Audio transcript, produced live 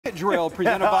drill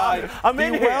presented by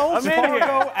the Wells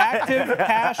Fargo Active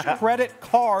Cash Credit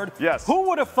Card. Yes. Who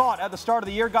would have thought at the start of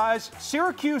the year, guys,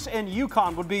 Syracuse and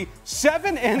UConn would be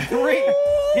 7-3.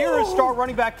 Here is star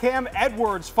running back Cam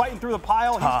Edwards fighting through the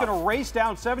pile. He's going to race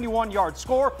down 71-yard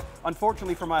score.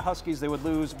 Unfortunately for my Huskies, they would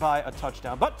lose by a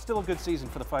touchdown, but still a good season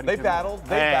for the Fighting. They battled.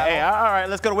 Hey, all right,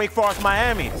 let's go to Wake Forest,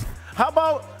 Miami. How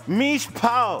about Mish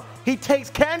Powell? He takes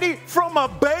candy from a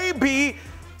baby.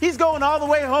 He's going all the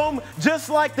way home just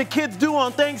like the kids do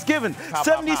on Thanksgiving.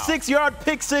 76-yard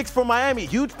pick six for Miami.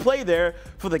 Huge play there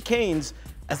for the Canes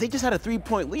as they just had a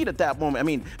 3-point lead at that moment. I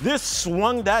mean, this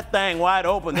swung that thing wide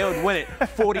open. They would win it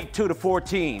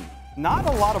 42-14. Not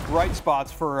a lot of bright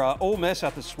spots for Ole Miss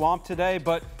at the Swamp today,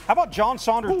 but how about John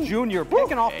Saunders Jr.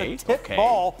 picking off the tip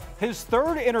ball, his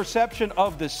third interception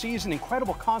of the season.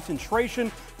 Incredible concentration,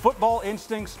 football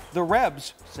instincts. The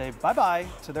Rebs say bye-bye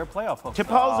to their playoff hopes. Tip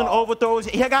balls and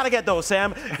overthrows. You got to get those,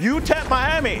 Sam. UTEP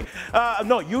Miami.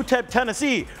 UTEP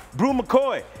Tennessee. Brew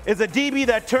McCoy is a DB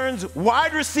that turns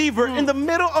wide receiver in the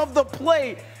middle of the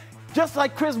play. Just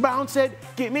like Chris Brown said,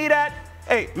 give me that.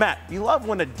 Hey, Matt, you love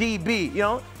when a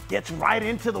DB, gets right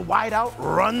into the wideout,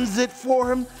 runs it for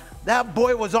him. That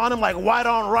boy was on him like white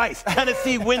on rice.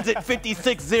 Tennessee wins it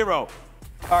 56-0. All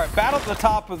right, battle at the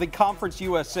top of the Conference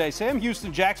USA. Sam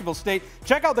Houston, Jacksonville State.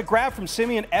 Check out the grab from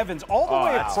Simeon Evans all the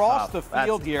way across the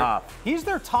field here. He's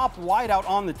their top wideout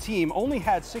on the team. Only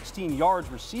had 16 yards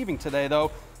receiving today,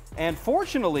 though. And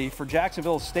fortunately for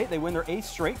Jacksonville State, they win their 8th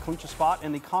straight, clinch a spot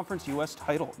in the Conference US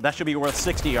title. That should be worth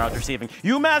 60 yards receiving.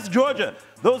 UMass Georgia,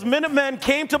 those Minutemen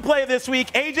came to play this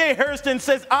week. A.J. Hurston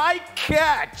says, I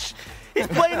catch. He's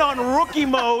playing on rookie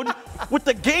mode with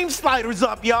the game sliders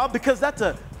up, y'all, because that's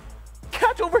a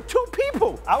catch over 2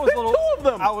 people. I was two of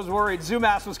them. I was worried.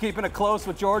 Zoomass was keeping it close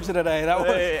with Georgia today. That was,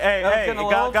 it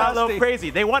got a little crazy.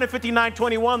 They won it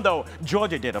 59-21, though.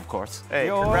 Georgia did, of course. Hey,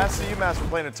 congrats to UMass for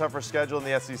playing a tougher schedule in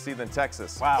the SEC than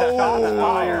Texas.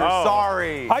 Wow.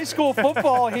 Sorry. High school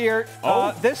football here.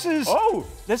 This is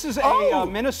a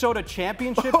Minnesota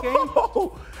championship game.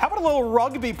 How about a little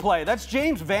rugby play? That's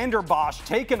James Vanderbosch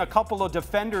taking a couple of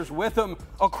defenders with him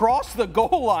across the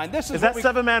goal line. This is that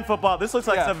 7-man football? This looks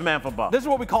like 7-man football. This is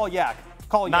what we call yak.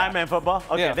 9-man football?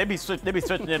 Okay, yeah. They be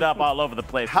switching it up all over the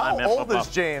place. How old is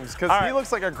James? Because he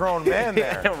looks like a grown man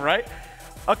there. Right?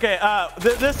 Okay,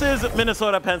 this is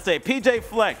Minnesota Penn State. PJ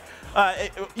Fleck,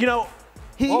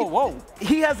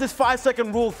 he has this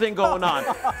 5-second rule thing going on.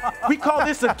 We call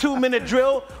this a 2-minute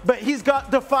drill, but he's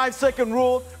got the 5-second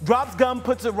rule, drops gum,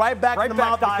 puts it right back in the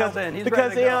mouth because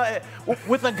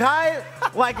with a guy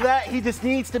like that, he just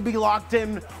needs to be locked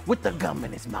in with the gum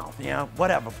in his mouth.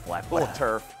 Whatever, Fleck. A little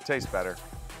turf. Tastes better.